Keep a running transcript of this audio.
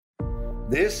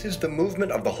This is the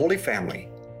movement of the Holy Family.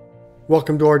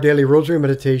 Welcome to our daily rosary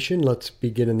meditation. Let's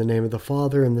begin in the name of the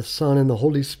Father, and the Son, and the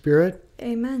Holy Spirit.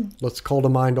 Amen. Let's call to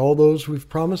mind all those we've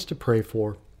promised to pray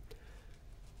for.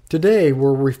 Today,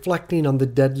 we're reflecting on the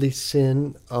deadly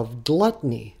sin of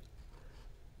gluttony.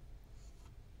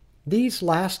 These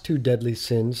last two deadly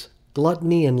sins,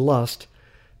 gluttony and lust,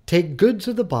 take goods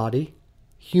of the body,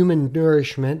 human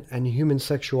nourishment and human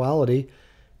sexuality,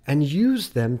 and use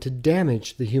them to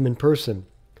damage the human person.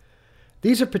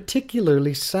 These are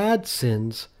particularly sad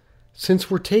sins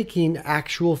since we're taking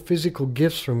actual physical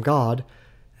gifts from God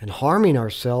and harming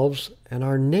ourselves and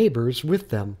our neighbors with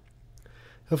them.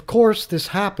 Of course, this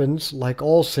happens, like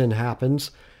all sin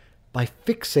happens, by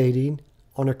fixating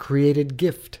on a created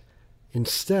gift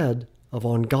instead of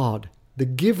on God, the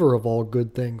giver of all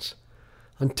good things,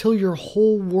 until your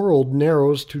whole world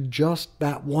narrows to just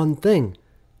that one thing.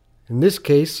 In this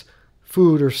case,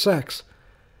 food or sex.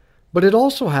 But it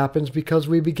also happens because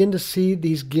we begin to see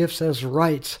these gifts as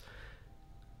rights.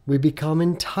 We become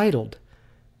entitled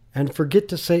and forget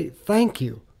to say thank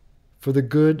you for the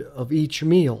good of each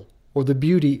meal or the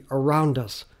beauty around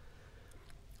us.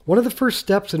 One of the first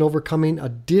steps in overcoming a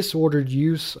disordered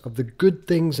use of the good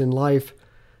things in life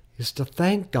is to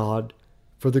thank God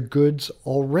for the goods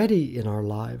already in our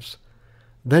lives.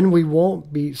 Then we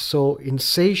won't be so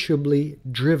insatiably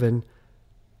driven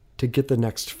to get the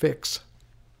next fix.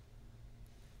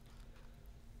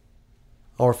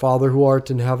 Our Father who art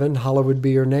in heaven, hallowed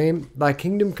be your name. Thy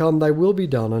kingdom come, thy will be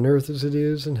done on earth as it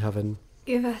is in heaven.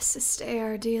 Give us this day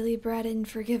our daily bread, and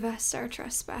forgive us our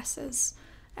trespasses,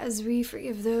 as we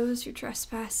forgive those who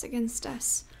trespass against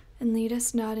us. And lead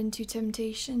us not into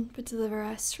temptation, but deliver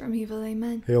us from evil.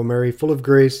 Amen. Hail Mary, full of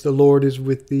grace, the Lord is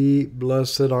with thee.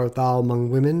 Blessed art thou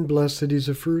among women. Blessed is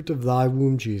the fruit of thy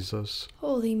womb, Jesus.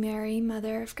 Holy Mary,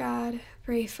 Mother of God,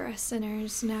 pray for us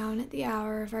sinners, now and at the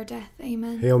hour of our death.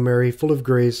 Amen. Hail Mary, full of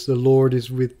grace, the Lord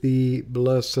is with thee.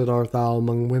 Blessed art thou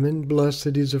among women.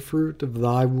 Blessed is the fruit of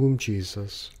thy womb,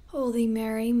 Jesus. Holy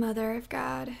Mary, Mother of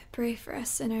God, pray for us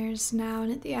sinners, now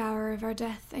and at the hour of our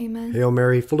death. Amen. Hail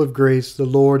Mary, full of grace, the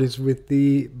Lord is with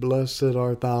thee. Blessed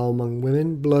art thou among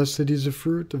women. Blessed is the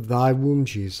fruit of thy womb,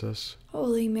 Jesus.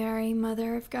 Holy Mary,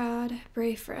 Mother of God,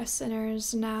 pray for us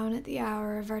sinners, now and at the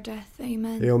hour of our death.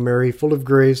 Amen. Hail Mary, full of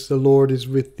grace, the Lord is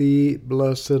with thee.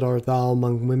 Blessed art thou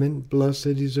among women. Blessed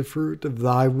is the fruit of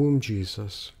thy womb,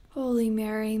 Jesus. Holy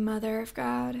Mary, Mother of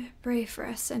God, pray for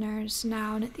us sinners,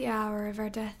 now and at the hour of our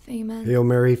death. Amen. Hail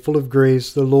Mary, full of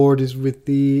grace, the Lord is with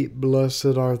thee.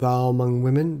 Blessed art thou among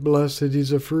women. Blessed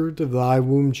is the fruit of thy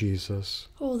womb, Jesus.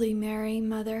 Holy Mary,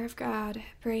 Mother of God,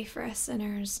 pray for us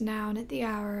sinners, now and at the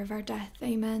hour of our death.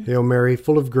 Amen. Hail Mary,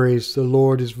 full of grace, the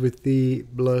Lord is with thee.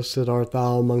 Blessed art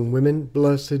thou among women.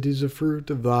 Blessed is the fruit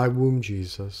of thy womb,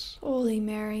 Jesus. Holy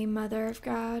Mary, Mother of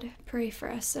God, pray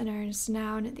for us sinners,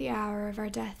 now and at the hour of our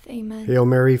death. Amen. Hail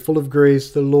Mary, full of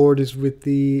grace, the Lord is with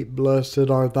thee. Blessed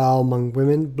art thou among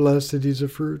women. Blessed is the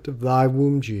fruit of thy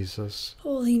womb, Jesus.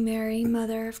 Holy Mary,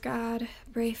 Mother of God,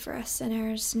 pray for us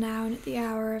sinners, now and at the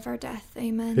hour of our death.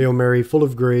 Amen. Hail Mary, full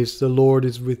of grace, the Lord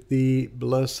is with thee.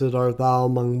 Blessed art thou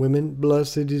among women.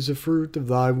 Blessed is the fruit of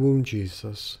thy womb,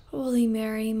 Jesus. Holy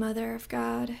Mary, Mother of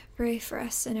God, pray for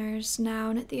us sinners, now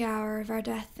and at the hour of our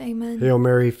death. Amen. Hail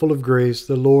Mary, full of grace,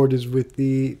 the Lord is with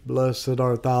thee. Blessed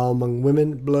art thou among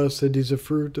women. Blessed is the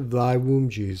fruit of thy womb,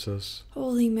 Jesus.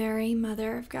 Holy Mary,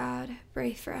 Mother of God,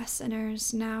 pray for us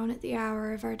sinners, now and at the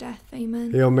hour of our death.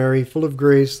 Amen. Hail Mary, full of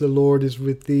grace, the Lord is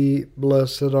with thee.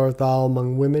 Blessed art thou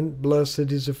among women.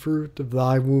 Blessed is the fruit of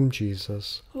thy womb,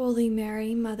 Jesus. Holy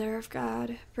Mary, Mother of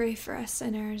God, pray for us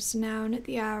sinners, now and at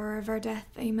the hour of our death.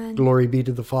 Amen. Glory be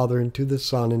to the Father, and to the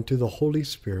Son, and to the Holy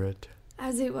Spirit.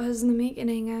 As it was in the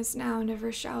beginning, as now, and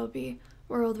ever shall be,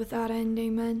 world without end.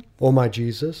 Amen. O my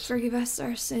Jesus, Forgive us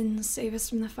our sins, save us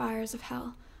from the fires of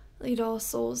hell. Lead all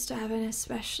souls to heaven,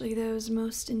 especially those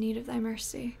most in need of thy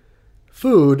mercy.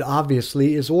 food,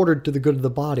 obviously, is ordered to the good of the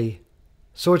body.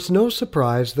 So it's no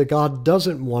surprise that God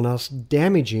doesn't want us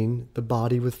damaging the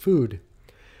body with food.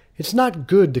 It's not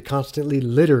good to constantly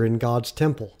litter in God's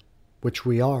temple, which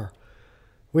we are.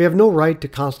 We have no right to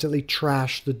constantly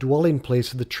trash the dwelling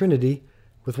place of the Trinity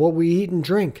with what we eat and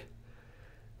drink.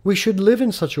 We should live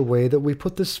in such a way that we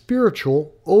put the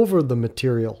spiritual over the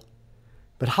material.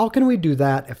 But how can we do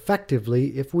that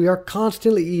effectively if we are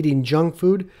constantly eating junk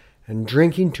food and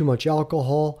drinking too much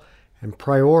alcohol and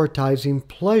prioritizing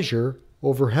pleasure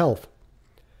over health?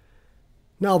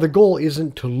 Now, the goal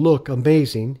isn't to look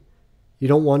amazing. You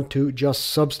don't want to just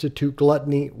substitute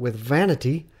gluttony with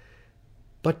vanity,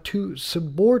 but to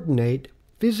subordinate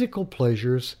physical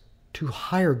pleasures to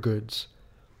higher goods.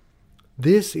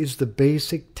 This is the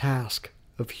basic task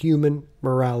of human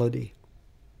morality.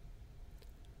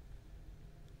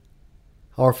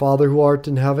 Our Father who art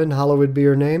in heaven, hallowed be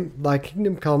your name. Thy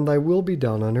kingdom come, thy will be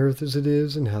done on earth as it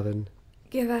is in heaven.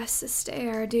 Give us this day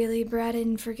our daily bread,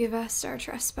 and forgive us our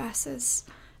trespasses,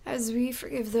 as we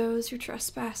forgive those who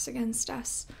trespass against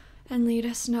us. And lead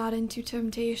us not into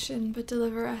temptation, but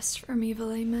deliver us from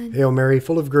evil. Amen. Hail Mary,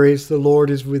 full of grace, the Lord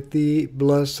is with thee.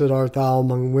 Blessed art thou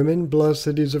among women.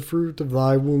 Blessed is the fruit of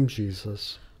thy womb,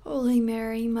 Jesus. Holy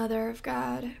Mary, Mother of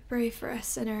God, pray for us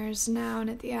sinners, now and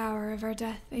at the hour of our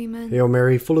death. Amen. Hail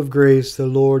Mary, full of grace, the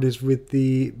Lord is with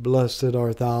thee. Blessed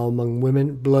art thou among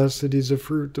women. Blessed is the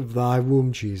fruit of thy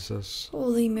womb, Jesus.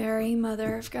 Holy Mary,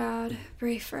 Mother of God,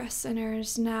 pray for us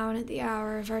sinners, now and at the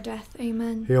hour of our death.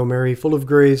 Amen. Hail Mary, full of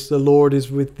grace, the Lord is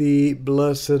with thee.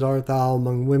 Blessed art thou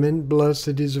among women.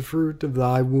 Blessed is the fruit of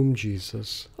thy womb,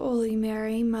 Jesus. Holy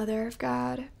Mary, Mother of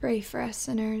God, pray for us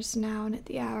sinners, now and at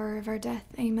the hour of our death.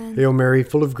 Amen. Hail Mary,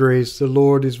 full of grace, the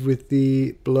Lord is with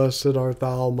thee. Blessed art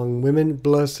thou among women.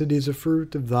 Blessed is the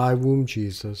fruit of thy womb,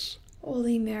 Jesus.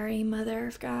 Holy Mary, Mother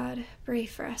of God, pray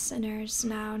for us sinners,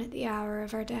 now and at the hour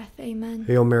of our death. Amen.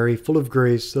 Hail Mary, full of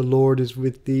grace, the Lord is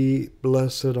with thee.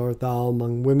 Blessed art thou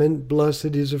among women.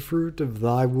 Blessed is the fruit of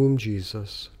thy womb,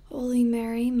 Jesus. Holy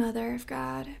Mary, Mother of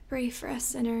God, pray for us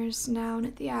sinners, now and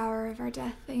at the hour of our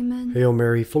death. Amen. Hail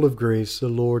Mary, full of grace, the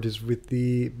Lord is with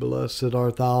thee. Blessed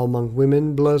art thou among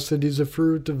women. Blessed is the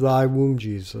fruit of thy womb,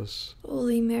 Jesus.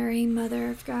 Holy Mary, Mother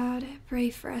of God, pray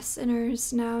for us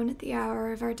sinners, now and at the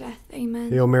hour of our death.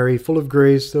 Amen. Hail Mary, full of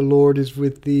grace, the Lord is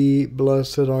with thee.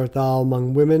 Blessed art thou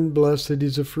among women. Blessed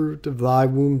is the fruit of thy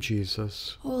womb,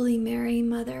 Jesus. Holy Mary,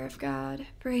 Mother of God,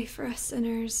 pray for us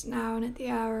sinners, now and at the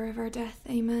hour of our death.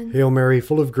 Amen. Hail Mary,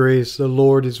 full of grace, the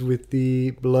Lord is with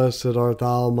thee. Blessed art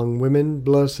thou among women.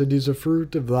 Blessed is the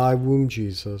fruit of thy womb,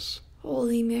 Jesus.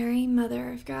 Holy Mary,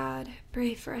 Mother of God,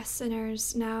 pray for us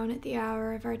sinners, now and at the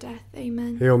hour of our death.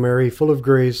 Amen. Hail Mary, full of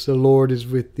grace, the Lord is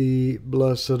with thee.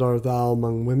 Blessed art thou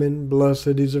among women.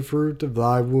 Blessed is the fruit of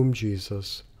thy womb,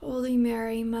 Jesus. Holy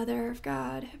Mary, Mother of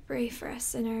God, pray for us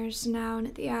sinners, now and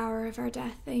at the hour of our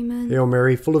death. Amen. Hail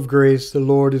Mary, full of grace, the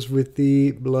Lord is with thee.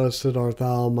 Blessed art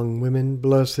thou among women.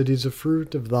 Blessed is the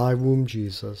fruit of thy womb,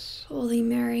 Jesus. Holy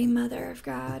Mary, Mother of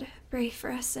God, pray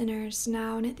for us sinners,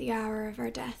 now and at the hour of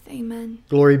our death. Amen.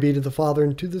 Glory be to the Father,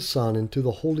 and to the Son, and to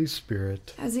the Holy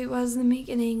Spirit. As it was in the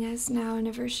beginning, as now and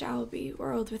ever shall be,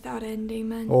 world without end.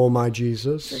 Amen. O my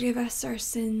Jesus, forgive us our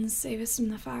sins, save us from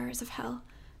the fires of hell.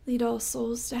 Lead all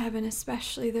souls to heaven,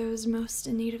 especially those most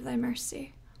in need of thy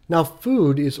mercy. Now,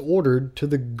 food is ordered to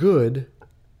the good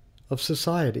of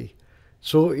society.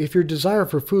 So if your desire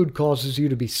for food causes you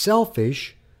to be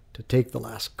selfish, to take the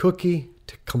last cookie,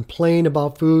 to complain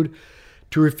about food,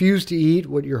 to refuse to eat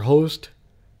what your host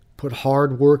put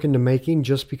hard work into making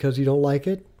just because you don't like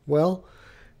it, well,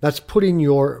 that's putting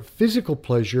your physical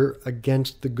pleasure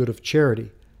against the good of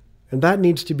charity. And that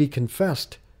needs to be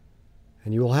confessed.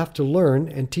 And you will have to learn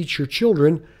and teach your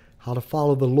children how to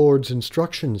follow the Lord's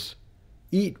instructions.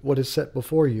 Eat what is set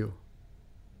before you.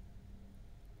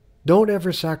 Don't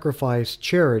ever sacrifice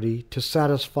charity to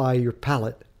satisfy your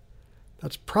palate.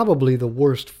 That's probably the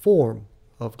worst form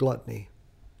of gluttony.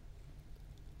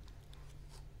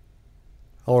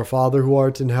 Our Father who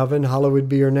art in heaven, hallowed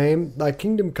be your name. Thy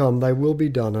kingdom come, thy will be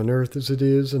done on earth as it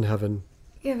is in heaven.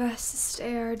 Give us this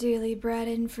day our daily bread,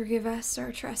 and forgive us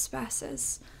our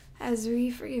trespasses, as we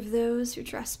forgive those who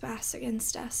trespass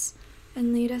against us.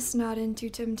 And lead us not into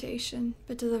temptation,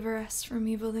 but deliver us from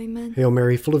evil. Amen. Hail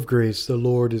Mary, full of grace, the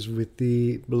Lord is with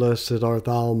thee. Blessed art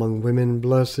thou among women.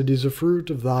 Blessed is the fruit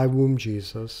of thy womb,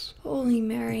 Jesus. Holy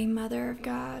Mary, Mother of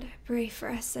God, pray for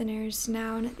us sinners,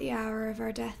 now and at the hour of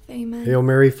our death. Amen. Hail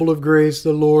Mary, full of grace,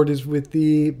 the Lord is with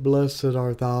thee. Blessed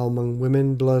art thou among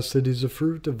women. Blessed is the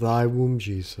fruit of thy womb,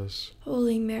 Jesus.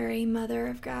 Holy Mary, Mother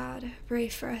of God, pray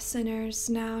for us sinners,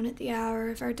 now and at the hour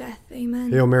of our death.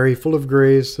 Amen. Hail Mary, full of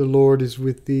grace, the Lord is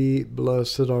with thee.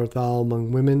 Blessed art thou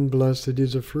among women. Blessed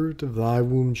is the fruit of thy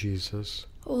womb, Jesus.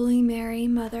 Holy Mary,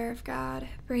 Mother of God,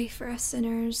 pray for us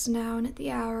sinners, now and at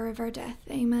the hour of our death.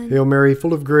 Amen. Hail Mary,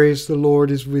 full of grace, the Lord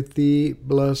is with thee.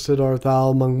 Blessed art thou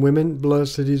among women.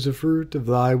 Blessed is the fruit of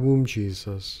thy womb,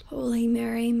 Jesus. Holy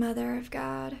Mary, Mother of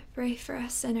God, pray for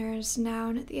us sinners, now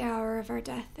and at the hour of our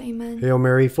death. Amen. Hail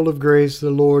Mary, full of grace, the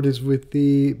Lord is with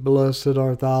thee. Blessed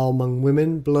art thou among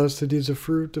women. Blessed is the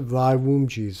fruit of thy womb,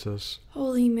 Jesus.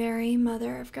 Holy Mary,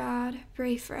 Mother of God,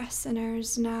 pray for us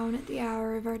sinners, now and at the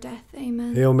hour of our death.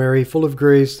 Amen. Hail Mary, full of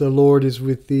grace, the Lord is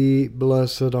with thee.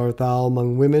 Blessed art thou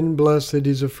among women. Blessed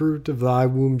is the fruit of thy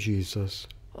womb, Jesus.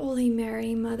 Holy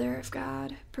Mary, Mother of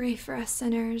God, pray for us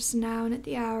sinners, now and at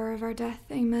the hour of our death.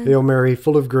 Amen. Hail Mary,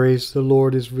 full of grace, the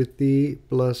Lord is with thee.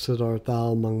 Blessed art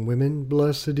thou among women.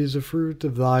 Blessed is the fruit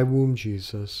of thy womb,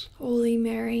 Jesus. Holy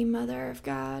Mary, Mother of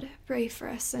God, pray for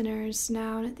us sinners,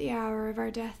 now and at the hour of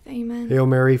our death. Amen. Hail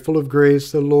Mary, full of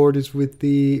grace, the Lord is with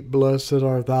thee. Blessed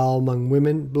art thou among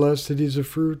women. Blessed is the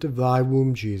fruit of thy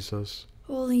womb, Jesus.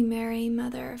 Holy Mary,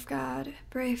 Mother of God,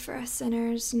 pray for us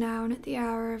sinners, now and at the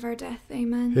hour of our death.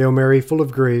 Amen. Hail Mary, full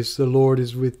of grace, the Lord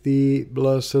is with thee.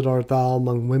 Blessed art thou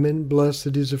among women.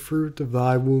 Blessed is the fruit of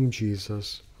thy womb,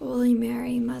 Jesus. Holy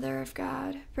Mary, Mother of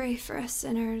God, pray for us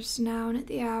sinners, now and at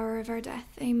the hour of our death.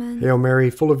 Amen. Hail Mary,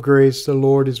 full of grace, the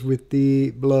Lord is with thee.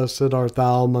 Blessed art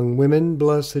thou among women.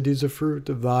 Blessed is the fruit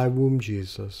of thy womb,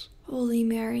 Jesus. Holy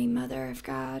Mary, Mother of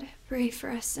God, pray for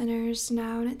us sinners,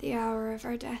 now and at the hour of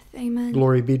our death. Amen.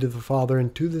 Glory be to the Father,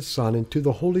 and to the Son, and to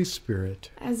the Holy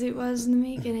Spirit. As it was in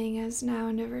the beginning, as now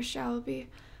and ever shall be,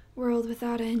 world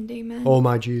without end. Amen. O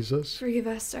my Jesus, forgive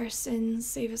us our sins,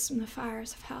 save us from the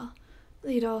fires of hell.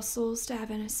 Lead all souls to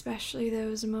heaven, especially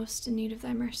those most in need of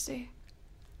thy mercy.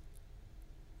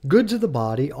 goods of the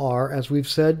body are, as we've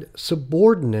said,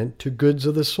 subordinate to goods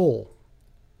of the soul.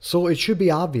 So it should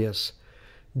be obvious.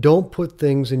 Don't put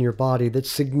things in your body that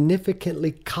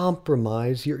significantly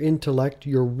compromise your intellect,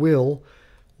 your will,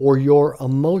 or your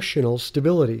emotional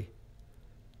stability.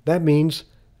 That means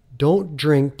don't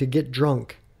drink to get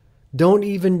drunk. Don't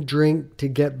even drink to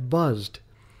get buzzed.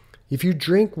 If you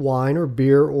drink wine or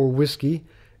beer or whiskey,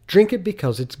 drink it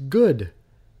because it's good.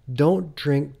 Don't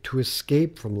drink to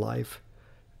escape from life.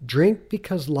 Drink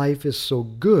because life is so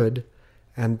good,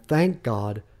 and thank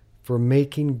God for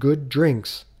making good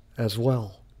drinks as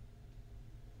well.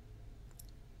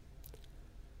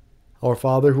 Our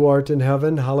Father who art in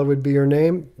heaven, hallowed be your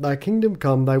name. Thy kingdom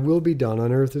come, thy will be done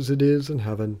on earth as it is in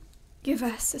heaven. Give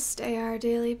us this day our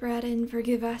daily bread, and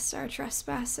forgive us our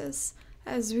trespasses,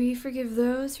 as we forgive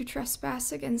those who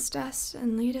trespass against us.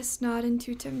 And lead us not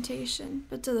into temptation,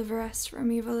 but deliver us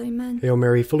from evil. Amen. Hail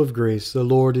Mary, full of grace, the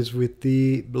Lord is with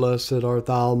thee. Blessed art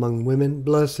thou among women.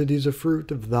 Blessed is the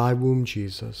fruit of thy womb,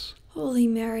 Jesus. Holy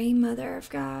Mary, Mother of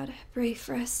God, pray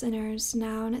for us sinners,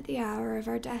 now and at the hour of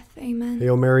our death. Amen.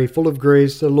 Hail Mary, full of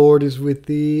grace, the Lord is with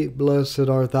thee. Blessed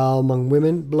art thou among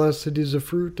women. Blessed is the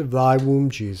fruit of thy womb,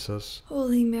 Jesus.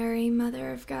 Holy Mary,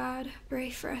 Mother of God, pray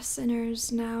for us sinners,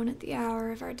 now and at the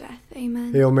hour of our death.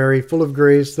 Amen. Hail Mary, full of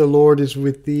grace, the Lord is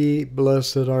with thee.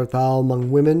 Blessed art thou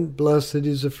among women. Blessed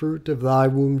is the fruit of thy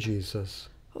womb, Jesus.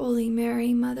 Holy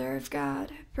Mary, Mother of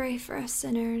God, pray for us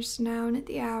sinners, now and at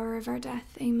the hour of our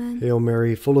death. Amen. Hail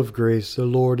Mary, full of grace, the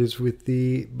Lord is with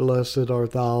thee. Blessed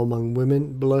art thou among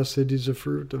women. Blessed is the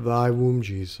fruit of thy womb,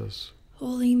 Jesus.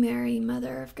 Holy Mary,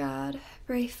 Mother of God,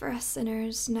 pray for us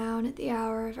sinners, now and at the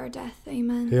hour of our death.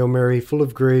 Amen. Hail Mary, full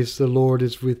of grace, the Lord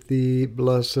is with thee.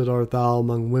 Blessed art thou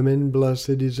among women.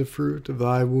 Blessed is the fruit of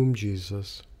thy womb,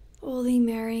 Jesus. Holy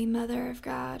Mary, Mother of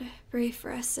God, pray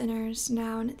for us sinners,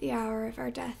 now and at the hour of our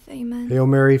death. Amen. Hail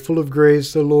Mary, full of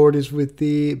grace, the Lord is with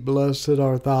thee. Blessed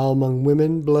art thou among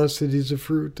women. Blessed is the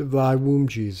fruit of thy womb,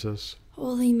 Jesus.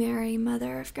 Holy Mary,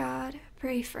 Mother of God,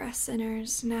 pray for us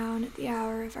sinners, now and at the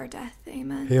hour of our death.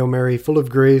 Amen. Hail Mary, full of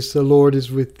grace, the Lord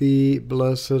is with thee.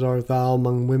 Blessed art thou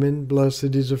among women.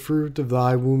 Blessed is the fruit of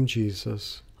thy womb,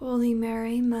 Jesus. Holy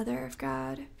Mary, Mother of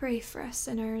God, pray for us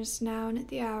sinners, now and at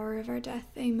the hour of our death.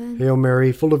 Amen. Hail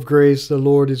Mary, full of grace, the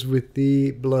Lord is with thee.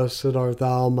 Blessed art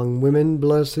thou among women.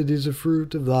 Blessed is the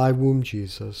fruit of thy womb,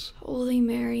 Jesus. Holy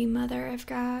Mary, Mother of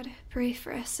God, pray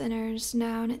for us sinners,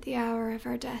 now and at the hour of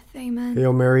our death. Amen.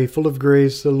 Hail Mary, full of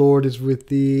grace, the Lord is with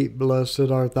thee.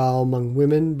 Blessed art thou among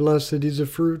women. Blessed is the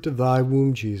fruit of thy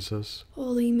womb, Jesus.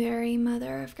 Holy Mary,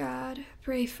 Mother of God,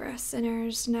 pray for us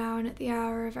sinners, now and at the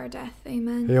hour of our death.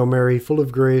 Amen. Hail Mary, full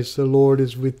of grace, the Lord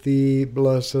is with thee.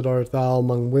 Blessed art thou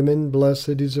among women.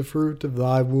 Blessed is the fruit of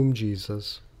thy womb,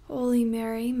 Jesus. Holy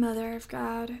Mary, Mother of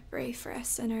God, pray for us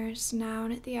sinners, now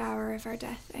and at the hour of our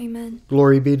death. Amen.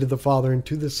 Glory be to the Father, and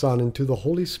to the Son, and to the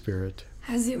Holy Spirit.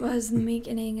 As it was in the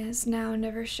beginning, as now and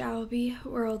ever shall be,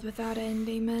 world without end.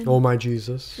 Amen. O my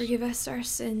Jesus, forgive us our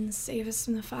sins, save us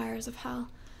from the fires of hell.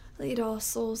 Lead all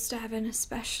souls to heaven,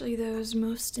 especially those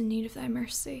most in need of thy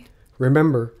mercy.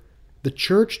 remember, the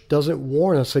church doesn't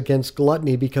warn us against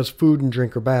gluttony because food and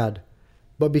drink are bad,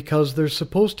 but because they're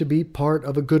supposed to be part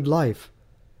of a good life,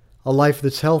 a life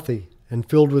that's healthy and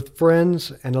filled with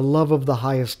friends and a love of the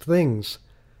highest things.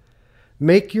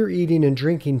 Make your eating and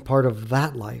drinking part of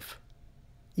that life.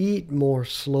 Eat more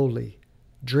slowly,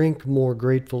 drink more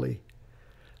gratefully.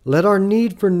 Let our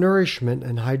need for nourishment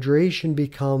and hydration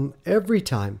become every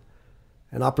time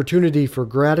an opportunity for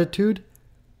gratitude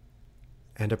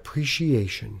and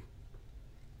appreciation.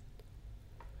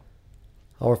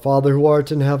 Our Father who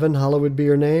art in heaven, hallowed be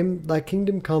your name. Thy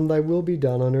kingdom come, thy will be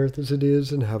done on earth as it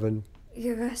is in heaven.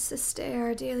 Give us this day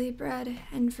our daily bread,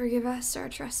 and forgive us our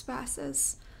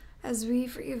trespasses, as we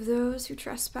forgive those who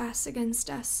trespass against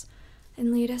us.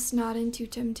 And lead us not into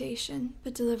temptation,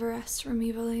 but deliver us from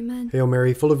evil. Amen. Hail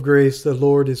Mary, full of grace, the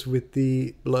Lord is with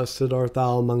thee. Blessed art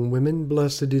thou among women,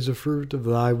 blessed is the fruit of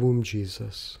thy womb,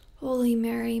 Jesus. Holy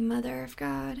Mary, Mother of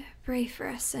God, pray for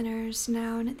us sinners,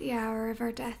 now and at the hour of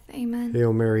our death. Amen.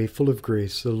 Hail Mary, full of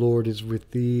grace, the Lord is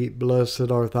with thee.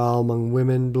 Blessed art thou among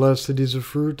women, blessed is the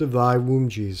fruit of thy womb,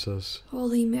 Jesus.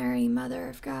 Holy Mary, Mother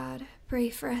of God, pray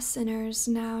for us sinners,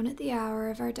 now and at the hour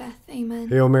of our death. Amen.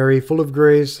 Hail Mary, full of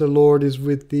grace, the Lord is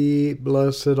with thee.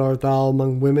 Blessed art thou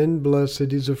among women,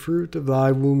 blessed is the fruit of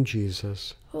thy womb,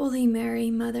 Jesus. Holy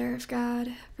Mary, Mother of God,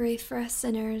 pray for us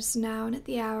sinners, now and at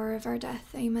the hour of our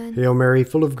death. Amen. Hail Mary,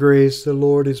 full of grace, the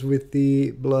Lord is with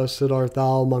thee. Blessed art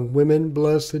thou among women,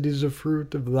 blessed is the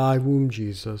fruit of thy womb,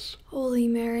 Jesus. Holy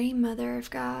Mary, Mother of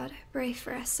God, pray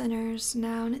for us sinners,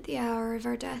 now and at the hour of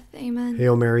our death. Amen.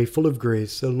 Hail Mary, full of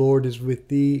grace, the Lord is with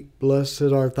thee.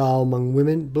 Blessed art thou among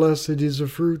women, blessed is the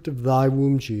fruit of thy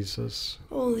womb, Jesus.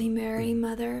 Holy Mary,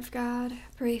 Mother of God,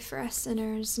 pray for us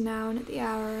sinners, now and at the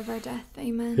hour of our death.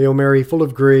 Amen. Hail Mary, full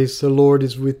of grace, the Lord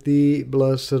is with thee.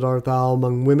 Blessed art thou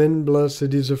among women,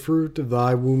 blessed is the fruit of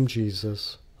thy womb,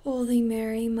 Jesus. Holy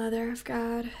Mary, Mother of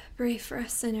God, pray for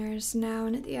us sinners, now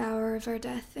and at the hour of our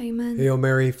death. Amen. Hail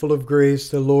Mary, full of grace,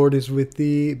 the Lord is with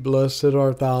thee. Blessed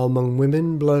art thou among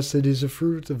women, blessed is the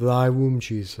fruit of thy womb,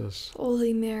 Jesus.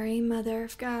 Holy Mary, Mother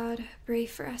of God, pray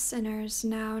for us sinners,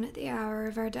 now and at the hour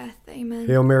of our death. Amen.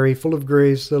 Hail Mary, full of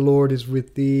grace, the Lord is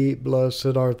with thee.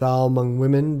 Blessed art thou among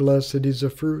women, blessed is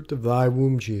the fruit of thy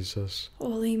womb, Jesus.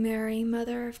 Holy Mary,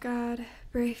 Mother of God,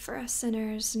 pray for us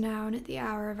sinners, now and at the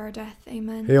hour of our death.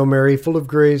 Amen. Hail Mary, full of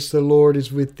grace, the Lord is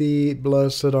with thee.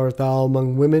 Blessed art thou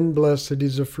among women, blessed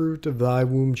is the fruit of thy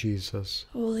womb, Jesus.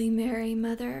 Holy Mary,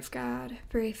 Mother of God,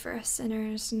 pray for us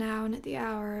sinners, now and at the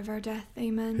hour of our death.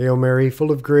 Amen. Hail Mary,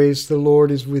 full of grace, the Lord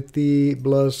is with thee.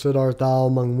 Blessed art thou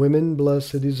among women,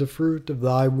 blessed is the fruit of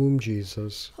thy womb,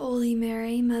 Jesus. Holy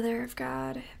Mary, Mother of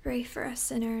God, pray for us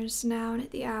sinners, now and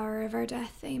at the hour of our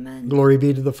death. Amen. Glory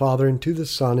be to the Father, and to the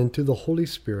Son, and to the Holy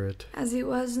Spirit. As it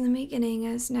was in the beginning,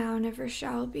 as now, and ever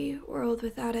shall be, world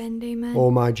without end. Amen.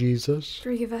 O my Jesus,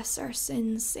 forgive us our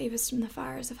sins, save us from the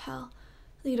fires of hell.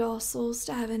 Lead all souls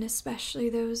to heaven, especially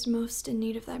those most in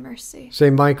need of thy mercy.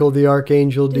 Saint Michael the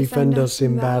Archangel, defend us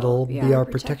in battle. Be our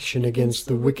protection against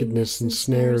the wickedness and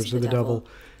snares of the devil.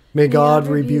 May God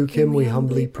rebuke him, we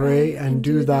humbly pray. And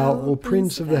do thou, O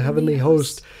Prince of the heavenly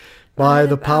host, by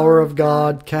the power of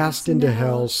God, cast into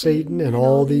hell Satan and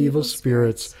all the evil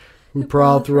spirits who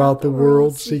prowl throughout the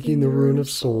world, seeking the ruin of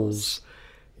souls.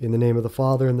 In the name of the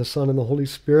Father, and the Son, and the Holy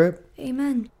Spirit.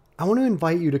 Amen. I want to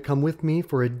invite you to come with me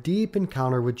for a deep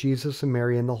encounter with Jesus and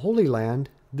Mary in the Holy Land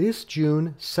this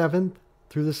June 7th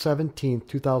through the 17th,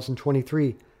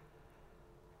 2023.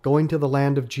 Going to the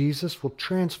land of Jesus will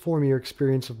transform your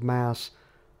experience of Mass,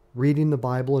 reading the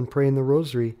Bible and praying the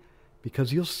Rosary,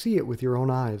 because you'll see it with your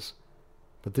own eyes.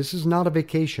 But this is not a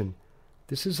vacation.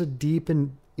 This is a deep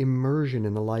immersion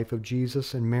in the life of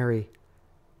Jesus and Mary.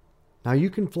 Now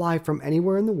you can fly from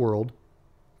anywhere in the world.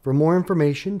 For more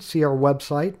information, see our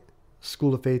website,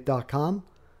 schooloffaith.com,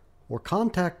 or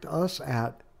contact us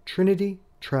at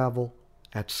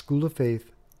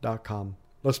trinitytravel@schooloffaith.com.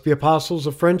 Let's be apostles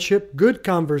of friendship, good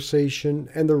conversation,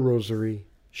 and the Rosary.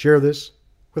 Share this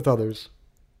with others.